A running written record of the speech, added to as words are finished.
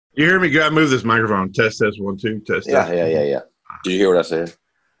You hear me? Go move this microphone. Test 1 2 test. Yeah. Did you hear what I said?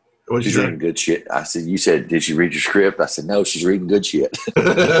 What'd She's you say? reading good shit. I said, you said, did she read your script? I said, no, she's reading good shit.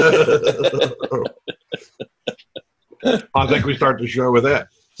 I think we start the show with that.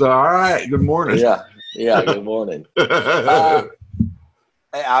 So, all right. Good morning. Yeah. Good morning.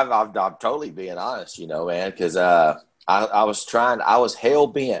 I'm totally being honest, man, because I was hell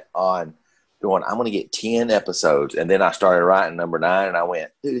bent on going, I'm going to get 10 episodes. And then I started writing number 9 and I went,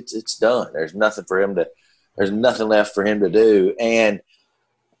 dude, it's done. There's nothing left for him to do. And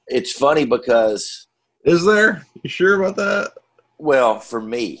it's funny because. Is there? You sure about that? Well, for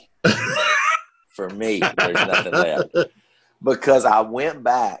me, there's nothing left. Because I went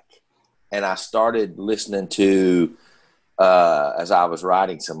back and I started listening to, as I was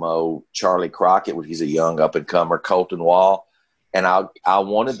writing some old Charlie Crockett, which he's a young up-and-comer, Colton Wall. And I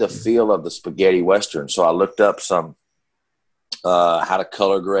wanted the feel of the spaghetti Western. So I looked up some how to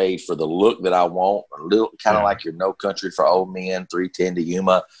color grade for the look that I want, a little kind of like your No Country for Old Men, 310 to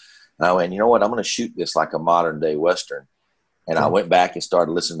Yuma. And I went, you know what? I'm going to shoot this like a modern-day Western. And I went back and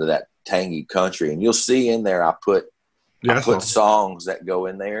started listening to that tangy country. And you'll see in there I put songs that go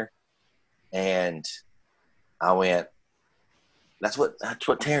in there. And I went, that's what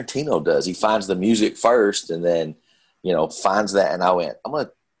Tarantino does. He finds the music first and then, finds that. And I went,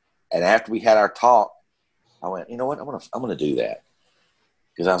 and after we had our talk, I went, you know what? I'm going to do that.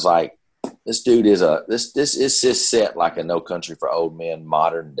 Because I was like, this dude is this is set like a No Country for Old Men,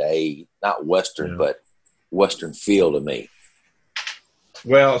 modern day, not Western, but Western feel to me.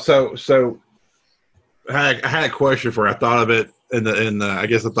 Well, so I had a question for you. I thought of it I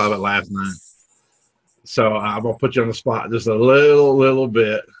guess I thought of it last night. So I'm gonna put you on the spot just a little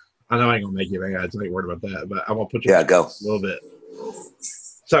bit. I know I ain't gonna make you mad. I ain't worried about that, but I'm gonna put you on a little bit.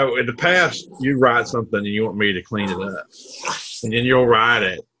 So in the past, you write something and you want me to clean it up, and then you'll write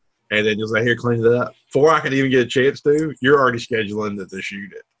it, and then you'll say, "Here, clean it up." Before I can even get a chance to, you're already scheduling to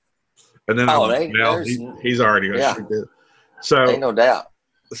shoot it, and then he's already gonna shoot it. So ain't no doubt.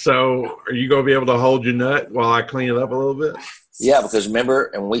 So are you gonna be able to hold your nut while I clean it up a little bit? Yeah, because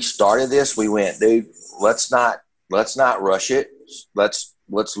remember, and we started this, we went, dude, let's not rush it. Let's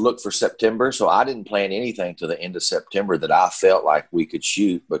look for September. So I didn't plan anything to the end of September that I felt like we could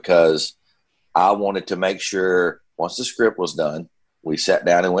shoot because I wanted to make sure once the script was done, we sat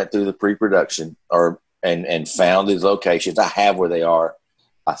down and went through the pre-production and found these locations. I have where they are,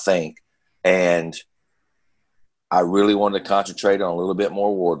 I think. And I really wanted to concentrate on a little bit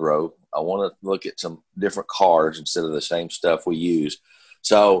more wardrobe. I want to look at some different cars instead of the same stuff we use.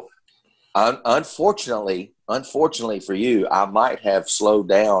 So unfortunately for you, I might have slowed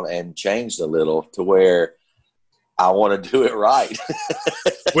down and changed a little to where I want to do it right.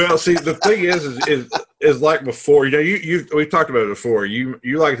 Well, see, the thing is like before, we've talked about it before. You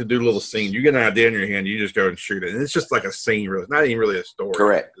like to do little scenes. You get an idea in your hand, you just go and shoot it. And it's just like a scene, really. It's not even really a story.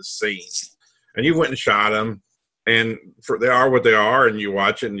 Correct. It's a scene. And you went and shot them. And they are what they are, and you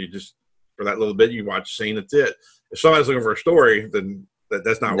watch it, and you just, for that little bit, you watch the scene, that's it. If somebody's looking for a story, then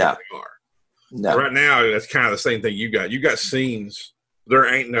that's not what they are. No. Right now, that's kind of the same thing you got. You got scenes.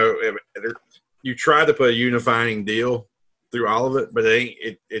 There ain't you try to put a unifying deal through all of it, but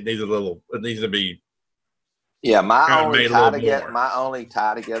it needs to be. Yeah, my only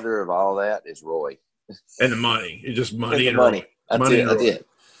tie together of all that is Roy. And the money. It's just money and money. That's it.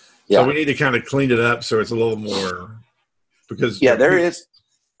 Yeah. So we need to kind of clean it up so it's a little more because there is.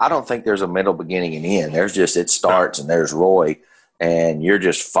 I don't think there's a middle, beginning, and end. There's just it starts and there's Roy, and you're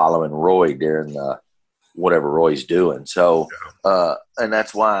just following Roy during whatever Roy's doing. So, and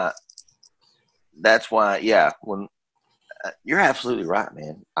that's why. Yeah. When you're absolutely right,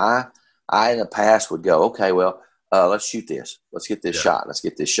 man. I in the past would go, okay, well, let's shoot this. Let's get this shot. Let's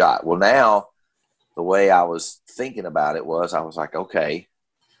get this shot. Well, now the way I was thinking about it was, I was like, okay.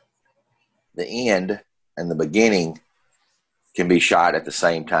 The end and the beginning can be shot at the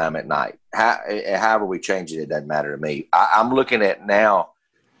same time at night. However we change it, it doesn't matter to me. I'm looking at now,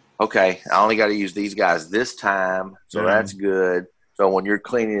 okay, I only got to use these guys this time, so that's good. So when you're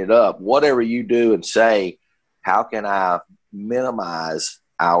cleaning it up, whatever you do and say, how can I minimize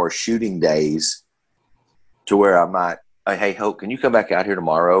our shooting days to where I might, hey, Hope, can you come back out here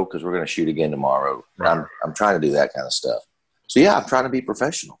tomorrow? Because we're going to shoot again tomorrow. Right. I'm trying to do that kind of stuff. So, I'm trying to be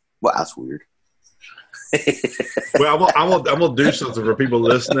professional. Well, that's weird. Well, I'm gonna do something for people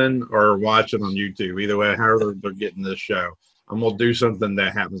listening or watching on YouTube. Either way, however they're getting this show, I'm gonna do something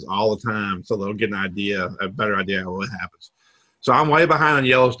that happens all the time, so they'll get a better idea of what happens. So I'm way behind on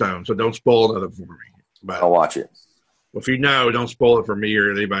Yellowstone, so don't spoil it for me. But I'll watch it. If you know, don't spoil it for me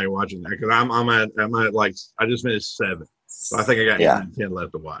or anybody watching that, because I'm at like I just finished 7. So I think I got 8 Yeah. and 10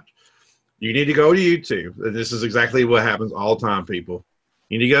 left to watch. You need to go to YouTube. And this is exactly what happens all the time, people.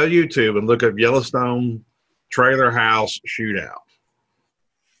 You need to go to YouTube and look up Yellowstone Trailer House Shootout.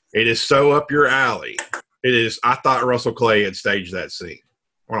 It is so up your alley. It is. I thought Russell Clay had staged that scene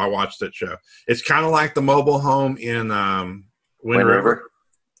when I watched that show. It's kind of like the mobile home in Wind River,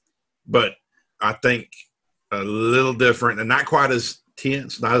 but I think a little different and not quite as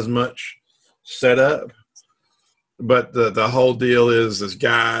tense, not as much set up. But the whole deal is this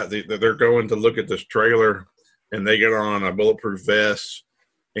guy, they're going to look at this trailer, and they get on a bulletproof vest,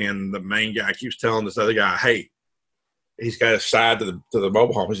 and the main guy keeps telling this other guy, hey, he's got his side to the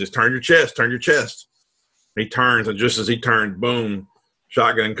mobile home. He says, turn your chest. He turns, and just as he turns, boom,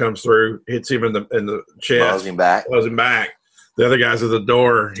 shotgun comes through, hits him in the chest. Blows him back. The other guy's at the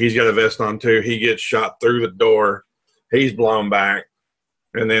door. He's got a vest on, too. He gets shot through the door. He's blown back.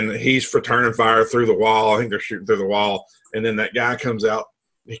 And then he's returning fire through the wall. I think they're shooting through the wall. And then that guy comes out.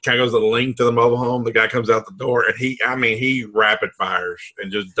 He kind of goes the length of the mobile home. The guy comes out the door, and he rapid fires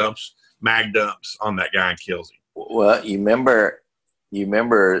and just mag dumps on that guy and kills him. Well, you remember,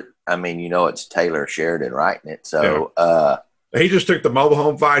 I mean, it's Taylor Sheridan writing it. So he just took the mobile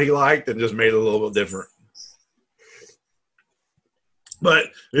home fight he liked and just made it a little bit different. But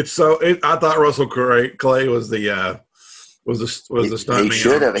I thought Russell Clay was the stunt man.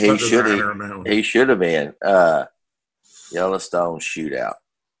 He should have been Yellowstone Shootout.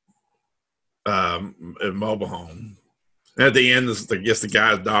 At mobile home. And at the end, I guess the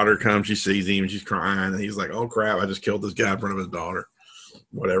guy's daughter comes. She sees him. She's crying, and he's like, "Oh crap! I just killed this guy in front of his daughter."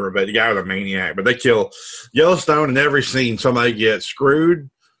 Whatever. But the guy was a maniac. But they kill Yellowstone in every scene. Somebody gets screwed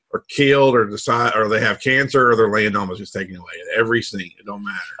or killed or they have cancer or their land almost gets taken away. At every scene, it don't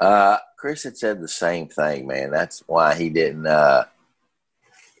matter. Chris had said the same thing, man. That's why he didn't.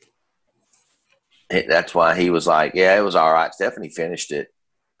 That's why he was like, "Yeah, it was all right." Stephanie finished it.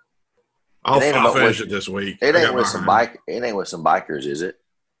 I'll finish it this week. It ain't with some bikers, is it?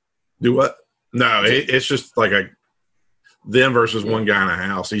 Do what? No, it's just like them versus one guy in a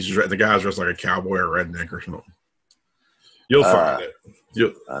house. The guy's dressed like a cowboy or redneck or something. You'll find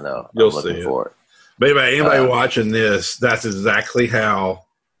it. I know. You'll see it. For it. But anybody watching this, that's exactly how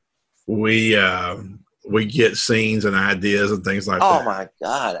we get scenes and ideas and things like that. Oh my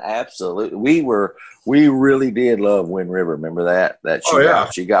God, absolutely. We really did love Wind River. Remember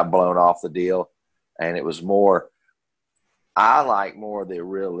that she got blown off the deal, and it was more. I like more of the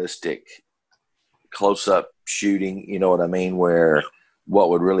realistic close-up shooting. You know what I mean? Where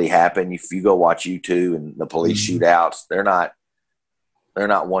what would really happen if you go watch U2 and the police shootouts? They're not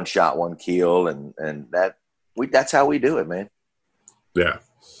one shot, one kill, and that's how we do it, man. Yeah.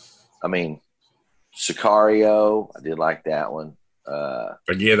 I mean, Sicario, I did like that one.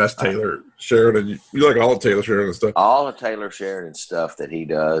 Again, that's Taylor Sheridan. You like all the Taylor Sheridan stuff? All the Taylor Sheridan stuff that he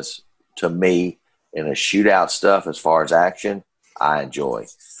does, to me, in a shootout stuff as far as action, I enjoy.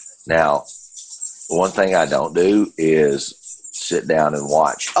 Now, one thing I don't do is sit down and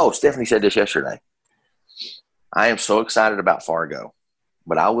watch. Oh, Stephanie said this yesterday. I am so excited about Fargo,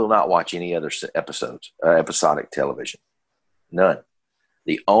 but I will not watch any other episodic television. None.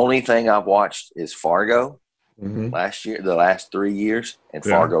 The only thing I've watched is Fargo last year, the last 3 years, and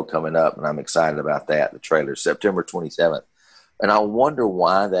Fargo coming up, and I'm excited about that. The trailer, September 27th. And I wonder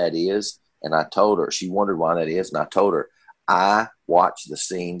why that is. And I told her, she wondered why that is. And I told her, I watch the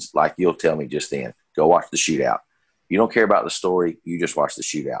scenes like you'll tell me just then. Go watch the shootout. You don't care about the story. You just watch the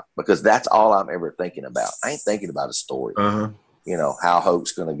shootout, because that's all I'm ever thinking about. I ain't thinking about a story. How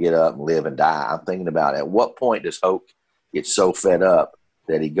Hoke's going to get up and live and die. I'm thinking about at what point does Hoke get so fed up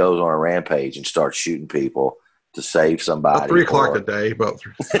that he goes on a rampage and starts shooting people to save somebody. About 3 o'clock a day, about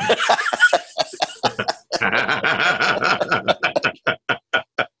 3.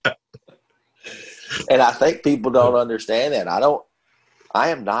 And I think people don't understand that. I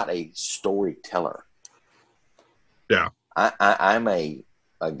am not a storyteller. Yeah. I'm a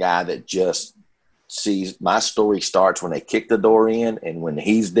guy that just sees my story starts when they kick the door in, and when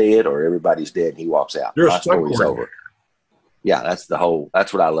he's dead or everybody's dead and he walks out. My story's over. Yeah, that's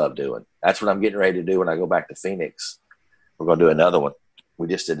what I love doing. That's what I'm getting ready to do when I go back to Phoenix. We're going to do another one. We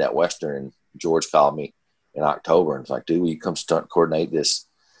just did that Western, and George called me in October and was like, dude, will you come stunt coordinate this?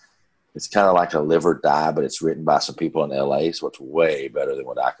 It's kind of like a Live or Die, but it's written by some people in LA, so it's way better than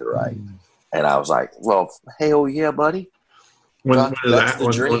what I could write. And I was like, well, hell yeah, buddy. When's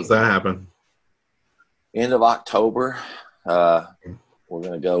that happen? End of October. We're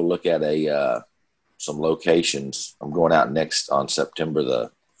going to go look at some locations. I'm going out next on September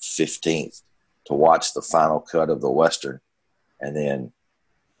the 15th to watch the final cut of the Western, and then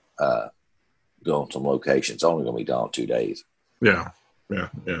go on some location. It's only going to be gone 2 days. Yeah.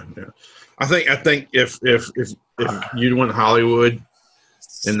 I think if you went Hollywood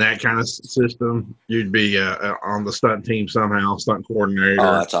in that kind of system, you'd be on the stunt team somehow, stunt coordinator.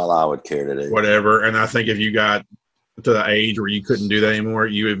 Oh, that's all I would care to do. Whatever. And I think if you got to the age where you couldn't do that anymore,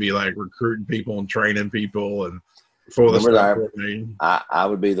 you would be like recruiting people and training people and for the stunt coordinating. I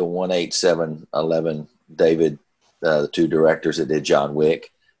would be the 18711 David, the two directors that did John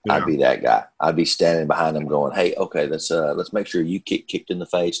Wick. Yeah. I'd be that guy. I'd be standing behind them going, "Hey, okay, let's make sure you get kicked in the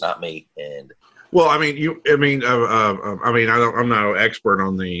face, not me." And well, I mean, I'm not an expert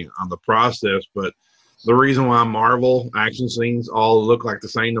on the process, but the reason why Marvel action scenes all look like the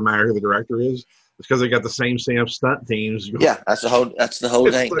same, no matter who the director is because they got the same stunt teams. Yeah, that's the whole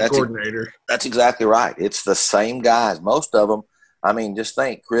thing. That's coordinator. That's exactly right. It's the same guys. Most of them. I mean, just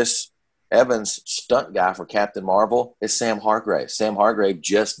think, Chris Evans, stunt guy for Captain Marvel, is Sam Hargrave. Sam Hargrave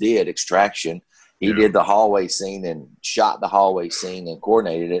just did Extraction. He did the hallway scene and shot the hallway scene and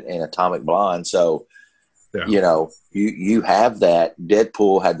coordinated it in Atomic Blonde. So, you have that.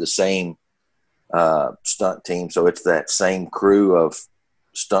 Deadpool had the same stunt team. So it's that same crew of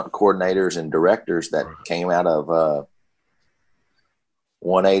stunt coordinators and directors that came out of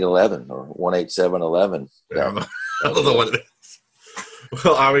 1811 or 18711. I don't know what it is.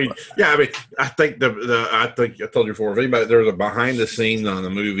 Well, I think I think I told you before. If anybody, there was a behind the scenes on the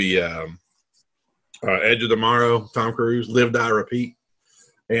movie Edge of Tomorrow. Tom Cruise, Live, Die, Repeat,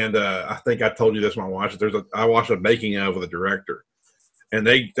 and I think I told you this when I watched it. I watched a making of with the director, and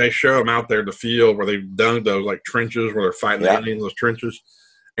they show them out there in the field where they've done those like trenches where they're fighting the enemy in those trenches,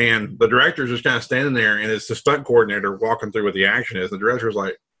 and the director's just kind of standing there, and it's the stunt coordinator walking through what the action is. The director's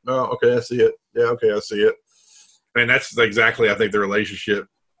like, "Oh, okay, I see it. Yeah, okay, I see it." And that's exactly, I think, the relationship,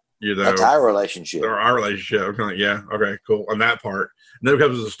 That's our relationship. Or our relationship. I'm kind of yeah, okay, cool. On that part. And then it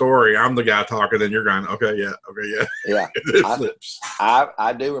comes to the story. I'm the guy talking, then you're going, okay, yeah. Yeah.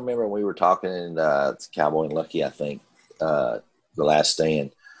 I do remember when we were talking in Cowboy and Lucky, I think, The Last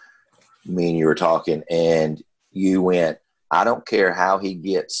Stand. Me and you were talking, and you went, I don't care how he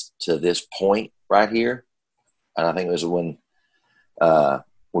gets to this point right here. And I think it was when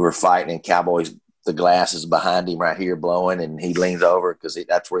we were fighting and Cowboys, the glass is behind him right here blowing, and he leans over because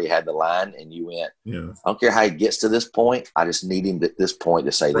that's where he had the line. And you went, I don't care how he gets to this point. I just need him at this point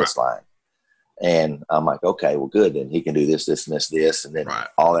to say this line. And I'm like, okay, well, good. Then he can do this, this, and this. And then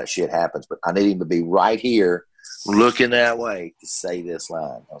all that shit happens. But I need him to be right here looking that way to say this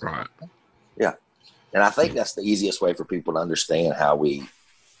line. Right. Yeah. And I think that's the easiest way for people to understand how we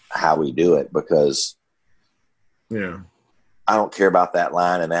do it, because I don't care about that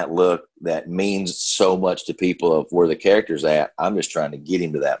line and that look that means so much to people of where the character's at. I'm just trying to get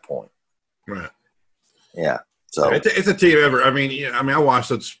him to that point. Right. Yeah. So it's a team effort. I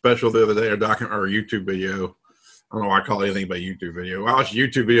watched a special the other day, or a YouTube video. I don't know why I call anything but YouTube video. I watched a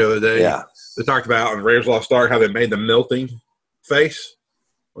YouTube video the other day. Yeah. They talked about in Raiders Lost Ark how they made the melting face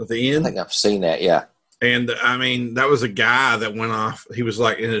at the end. I think I've seen that. Yeah. And that was a guy that went off. He was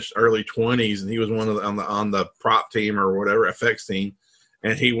like in his early 20s, and he was one of on the prop team or whatever effects team.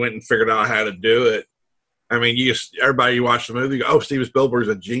 And he went and figured out how to do it. Everybody you watch the movie, go, "Oh, Steven Spielberg's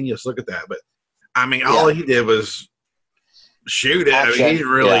a genius. Look at that!" But all he did was shoot it. He didn't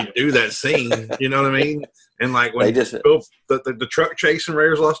really do that scene. You know what I mean? And like when the truck chasing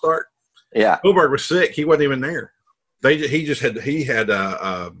Raiders Lost Ark, Spielberg was sick. He wasn't even there. He had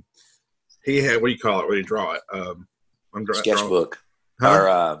what do you call it when you draw it? Sketchbook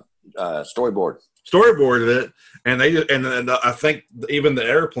or storyboard. Storyboarded it, and I think even the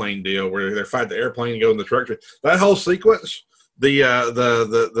airplane deal where they fight the airplane and go in the truck. That whole sequence, the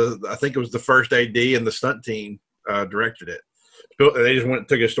I think it was the first AD and the stunt team directed it. They just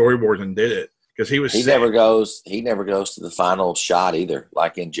took his storyboards and did it because he was. He never goes to the final shot either.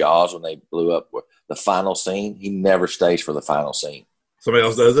 Like in Jaws when they blew up the final scene, he never stays for the final scene. Somebody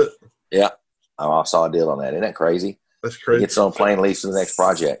else does it. Yeah, I saw a deal on that. Isn't that crazy? That's crazy. He gets on a plane and leaves to the next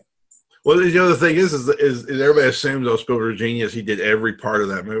project. Well, the other thing is everybody assumes Spielberg's genius. He did every part of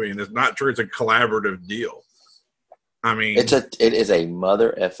that movie, and it's not true. It's a collaborative deal. It is a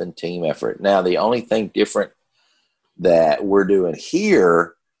mother effing team effort. Now, the only thing different that we're doing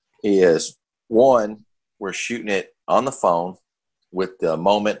here is, one, we're shooting it on the phone with the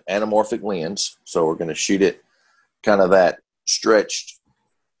Moment anamorphic lens. So we're going to shoot it kind of that stretched,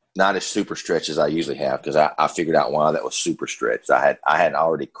 not as super stretched as I usually have, because I figured out why that was super stretched. I had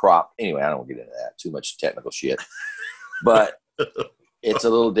already cropped. Anyway, I don't get into that. Too much technical shit. But it's a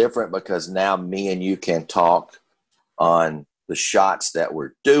little different because now me and you can talk on the shots that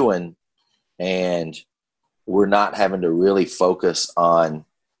we're doing, and we're not having to really focus on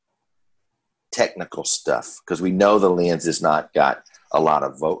technical stuff because we know the lens has not got a lot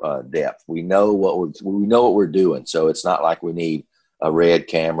of depth. We know what we're doing, so it's not like we need a red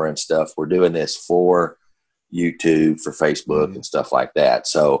camera and stuff. We're doing this for YouTube, for Facebook, and stuff like that.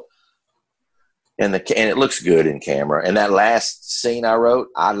 So, and it looks good in camera. And that last scene I wrote,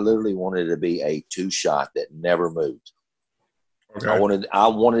 I literally wanted it to be a 2-shot that never moved. Okay. I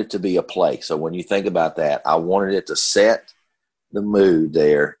wanted it to be a play. So when you think about that, I wanted it to set the mood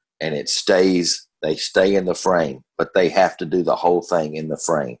there, and they stay in the frame, but they have to do the whole thing in the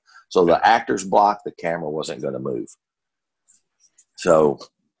frame. So the actor's block, the camera wasn't going to move. So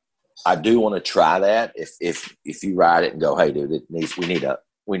I do want to try that. If you write it and go, hey, dude,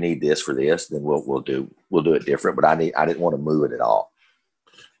 we need this for this, then we'll do it different. But I didn't want to move it at all.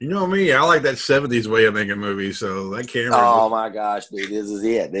 You know me, I like that 70s way of making movies. So that camera. Oh my gosh, dude, this is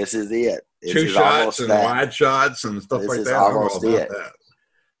it. This is it. 2 shots and wide shots and stuff like that. This is almost it.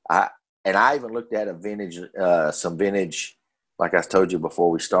 I even looked at some vintage, like I told you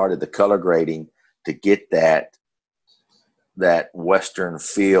before we started, the color grading to get that Western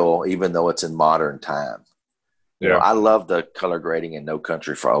feel, even though it's in modern time. Yeah. You know, I love the color grading in No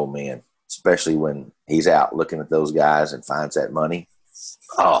Country for Old Men, especially when he's out looking at those guys and finds that money.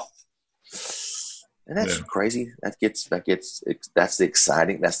 Oh, and that's crazy. That's the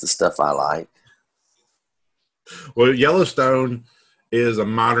exciting. That's the stuff I like. Well, Yellowstone is a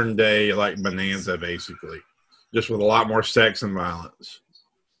modern day like Bonanza, basically, just with a lot more sex and violence.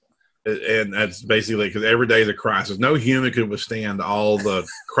 And that's basically because every day is a crisis. No human could withstand all the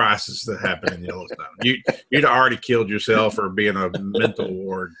crises that happen in Yellowstone. You'd already killed yourself or being a mental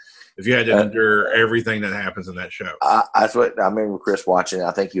ward if you had to endure everything that happens in that show. That's what I remember Chris watching.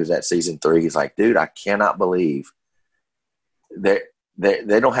 I think he was at season 3. He's like, dude, I cannot believe they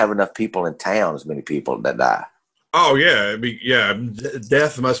don't have enough people in town, as many people that die. Oh, yeah.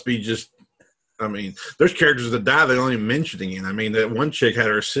 Death must be just, I mean, there's characters that die they don't even mention again. I mean, that one chick had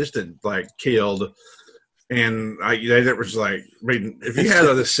her assistant, like, killed. And they was like, I mean, if you had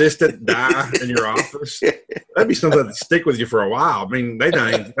an assistant die in your office, that'd be something that stick with you for a while. I mean,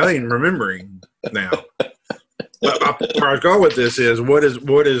 I ain't even remembering now. But where I was going with this is, what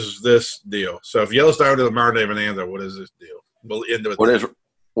is this deal? So if Yellowstone is a modern day Bonanza, what is this deal? We'll end with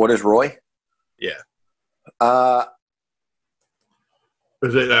what is Roy? Yeah.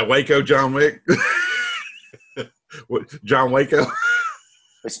 Is it Waco John Wick? John Waco?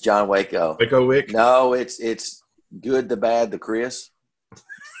 It's John Waco. Waco Wick? No, it's Good, the Bad, the Chris.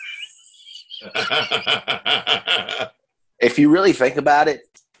 If you really think about it,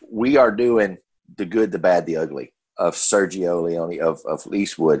 we are doing the Good, the Bad, the Ugly of Sergio Leone, of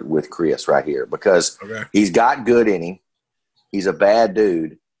Eastwood with Chris right here, because he's got good in him. He's a bad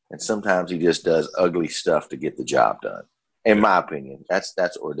dude, and sometimes he just does ugly stuff to get the job done. In my opinion, that's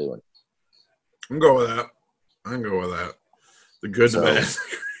what we're doing. I can go with that. The Good, the Bad.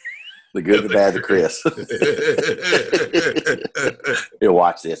 The Good, the Bad, the Chris. He'll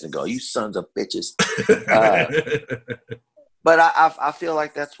watch this and go, you sons of bitches. But I feel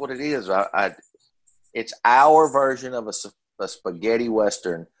like that's what it is. It's our version of a spaghetti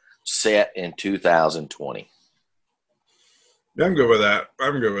Western set in 2020. I'm good with that.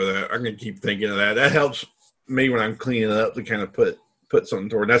 I'm going to keep thinking of that. That helps me when I'm cleaning up to kind of put something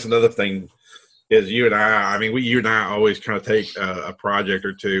toward. That's another thing is you and I always kind of take a project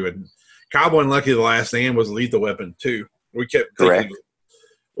or two. And Cowboy and Lucky the Last Stand was Lethal Weapon 2. We kept thinking,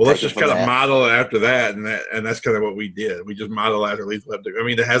 well, let's just kind of model it after that. And that's kind of what we did. We just modeled after Lethal Weapon 2. I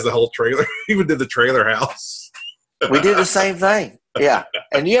mean, it has the whole trailer. We even did the trailer house. We did the same thing. Yeah.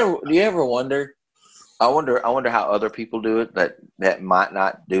 And do you ever wonder, I wonder how other people do it that might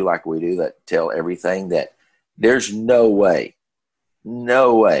not do like we do, that tell everything, that there's no way,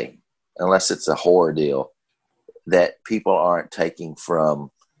 unless it's a horror deal, that people aren't taking from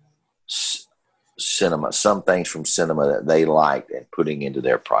cinema, some things from cinema that they liked and putting into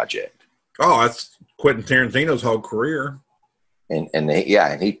their project. Oh, that's Quentin Tarantino's whole career.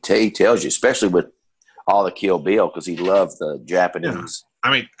 He tells you, especially with all the Kill Bill, because he loved the Japanese. Yeah.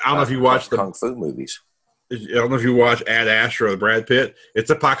 I mean, I don't know if you watched the Kung Fu movies. I don't know if you watch Ad Astra with Brad Pitt. It's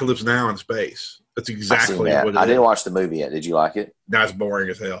Apocalypse Now in space. That's exactly what it is. I didn't watch the movie yet. Did you like it? No, it's boring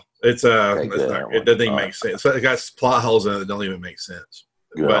as hell. It doesn't even make sense. It got plot holes in it that don't even make sense.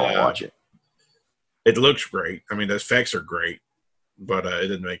 Good, but I won't watch it. It looks great. I mean, the effects are great, but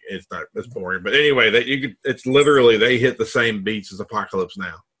it's boring. But anyway, it's literally, they hit the same beats as Apocalypse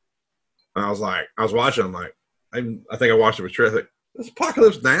Now. And I was watching, I'm like, I think I watched it with Trish. Like, it's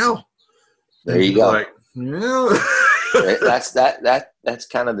Apocalypse Now. There you go. Like, yeah. That's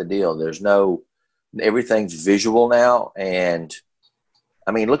kind of the deal. There's everything's visual now. And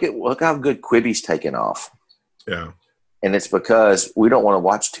I mean, look how good Quibi's taken off. Yeah. And it's because we don't want to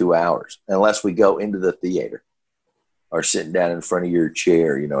watch 2 hours unless we go into the theater or sitting down in front of your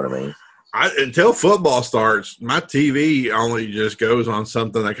chair. You know what I mean? Until football starts, my TV only just goes on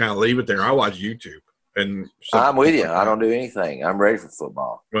something. I kind of leave it there. I watch YouTube. And I'm with you. I don't do anything. I'm ready for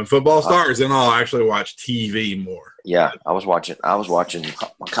football. When football starts, then I'll actually watch TV more. Yeah, I was watching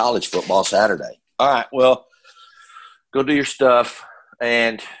college football Saturday. All right, well, go do your stuff.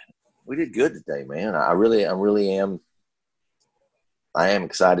 And we did good today, man. I really am. I am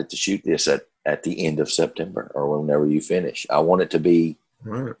excited to shoot this at the end of September or whenever you finish. I want it to be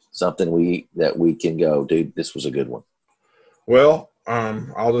something that we can go, dude. This was a good one. Well,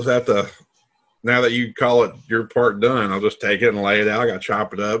 I'll just have to. Now that you call it your part done, I'll just take it and lay it out. I got to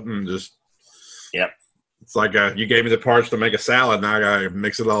chop it up and just. Yep. It's like you gave me the parts to make a salad. Now I got to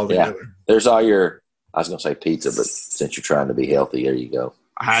mix it all together. Yeah. There's all your. I was going to say pizza, but since you're trying to be healthy, there you go.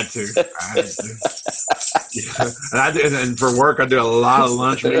 I had to. Yeah. And for work, I do a lot of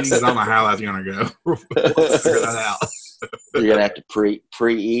lunch meetings. I don't know how that's going to go. We'll figure that out. You're going to have to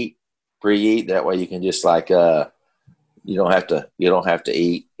preheat. That way you can just like you don't have to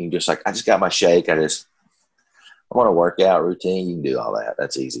eat. You can just like, I just got my shake. I want a workout routine. You can do all that.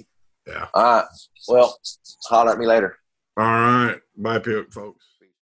 That's easy. Yeah. All right. Well, holler at me later. All right. Bye, folks.